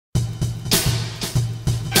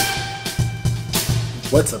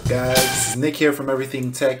What's up guys, this is Nick here from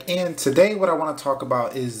Everything Tech, and today what I want to talk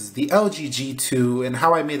about is the LG G2 and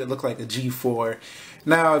how I made it look like a G4.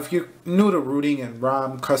 Now if you're new to rooting and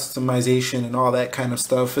ROM customization and all that kind of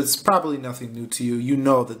stuff, it's probably nothing new to you. You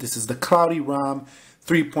know that this is the Cloudy ROM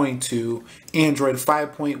 3.2, Android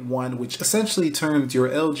 5.1, which essentially turns your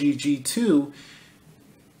LG G2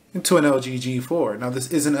 into an LG G4. Now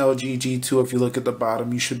this is an LG G2. If you look at the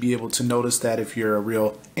bottom, you should be able to notice that if you're a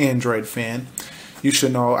real Android fan. You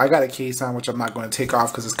should know I got a case on, which I'm not going to take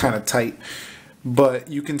off because it's kind of tight, but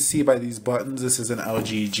you can see by these buttons this is an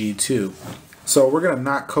LG G2. So we're going to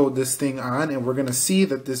not code this thing on, and we're going to see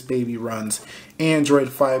that this baby runs Android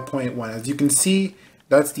 5.1. As you can see,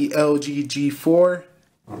 that's the LG G4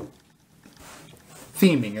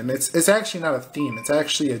 theming, and it's actually not a theme, it's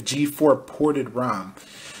actually a G4 ported ROM.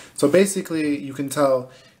 So basically you can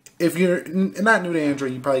tell, if you're not new to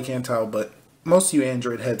Android you probably can't tell, but most of you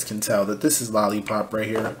Android heads can tell that this is Lollipop right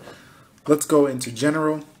here. Let's go into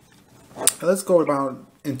general. Let's go down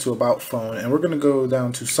into about phone, and we're going to go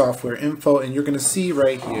down to software info, and you're going to see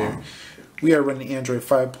right here we are running Android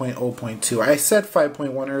 5.0.2. I said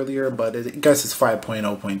 5.1 earlier, but I guess it's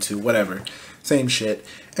 5.0.2, whatever. Same shit.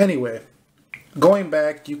 Anyway, going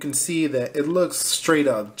back, you can see that it looks straight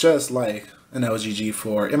up just like an LG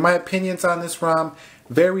G4. In my opinions on this ROM,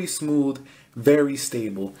 very smooth, very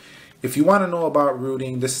stable. If you want to know about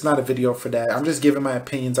rooting, this is not a video for that. I'm just giving my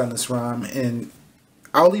opinions on this ROM, and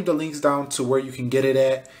I'll leave the links down to where you can get it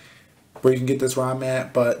at, where you can get this ROM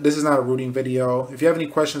at, but this is not a rooting video. If you have any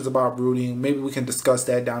questions about rooting, maybe we can discuss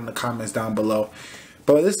that down in the comments down below.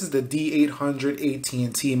 But this is the D800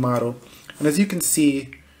 AT&T model, and as you can see,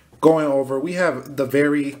 going over, we have the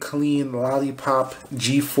very clean Lollipop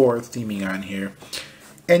G4 theming on here.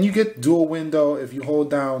 And you get dual window if you hold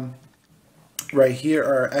down right here,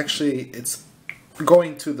 or actually it's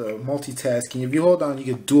going to the multitasking. If you hold down, you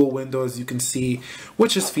get dual windows, you can see,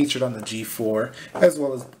 which is featured on the G4 as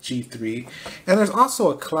well as G3. And there's also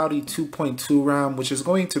a Cloudy 2.2 ROM, which is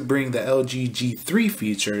going to bring the LG G3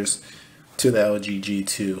 features to the LG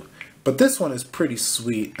G2. But this one is pretty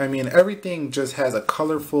sweet. I mean, everything just has a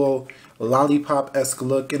colorful Lollipop-esque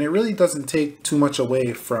look, and it really doesn't take too much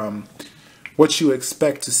away from what you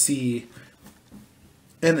expect to see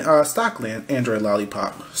in stock Android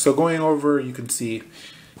Lollipop. So going over, you can see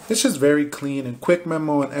it's just very clean and quick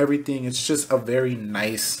memo and everything. It's just a very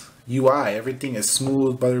nice UI. Everything is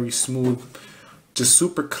smooth, buttery smooth, just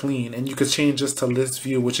super clean. And you can change this to list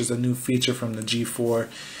view, which is a new feature from the G4.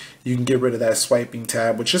 You can get rid of that swiping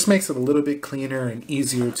tab, which just makes it a little bit cleaner and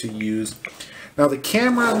easier to use. Now the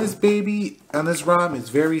camera on this baby, on this ROM, is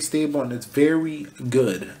very stable and it's very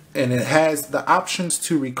good. And it has the options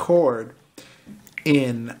to record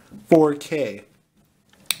in 4K.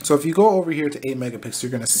 So if you go over here to 8 megapixels,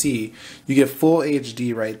 you're going to see you get full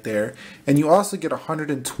HD right there, and you also get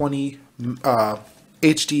 120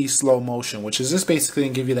 HD slow motion, which is just basically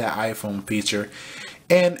going to give you that iPhone feature.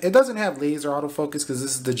 And it doesn't have laser autofocus because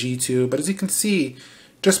this is the G2, but as you can see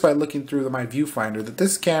just by looking through my viewfinder that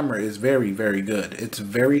this camera is very, very good. It's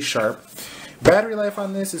very sharp. Battery life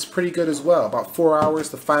on this is pretty good as well, about 4 hours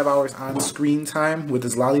to 5 hours on screen time with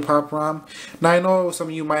this Lollipop ROM. Now I know some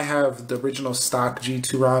of you might have the original stock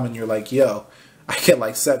G2 ROM and you're like, yo, I get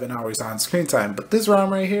like 7 hours on screen time, but this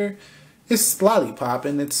ROM right here, it's Lollipop,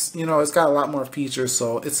 and it's, you know, it's got a lot more features,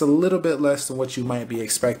 so it's a little bit less than what you might be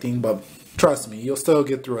expecting, but trust me, you'll still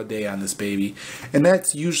get through a day on this baby, and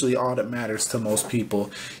that's usually all that matters to most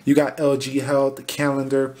people. You got LG Health, the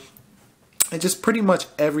calendar, and just pretty much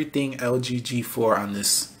everything LG G4 on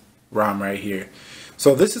this ROM right here.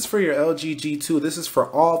 So this is for your LG G2. This is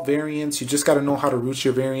for all variants. You just got to know how to root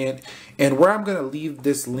your variant. And where I'm going to leave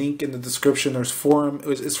this link in the description, there's forum.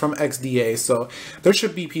 It's from XDA. So there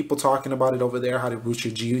should be people talking about it over there, how to root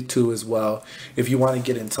your G2 as well, if you want to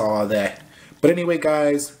get into all that. But anyway,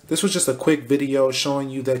 guys, this was just a quick video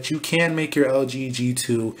showing you that you can make your LG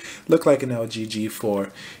G2 look like an LG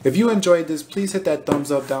G4. If you enjoyed this, please hit that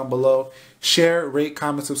thumbs up down below. Share, rate,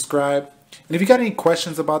 comment, subscribe. And if you got any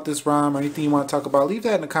questions about this ROM or anything you want to talk about, leave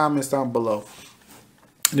that in the comments down below.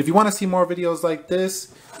 And if you want to see more videos like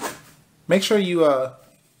this, make sure you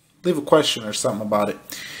leave a question or something about it.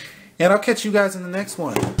 And I'll catch you guys in the next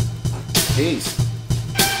one. Peace.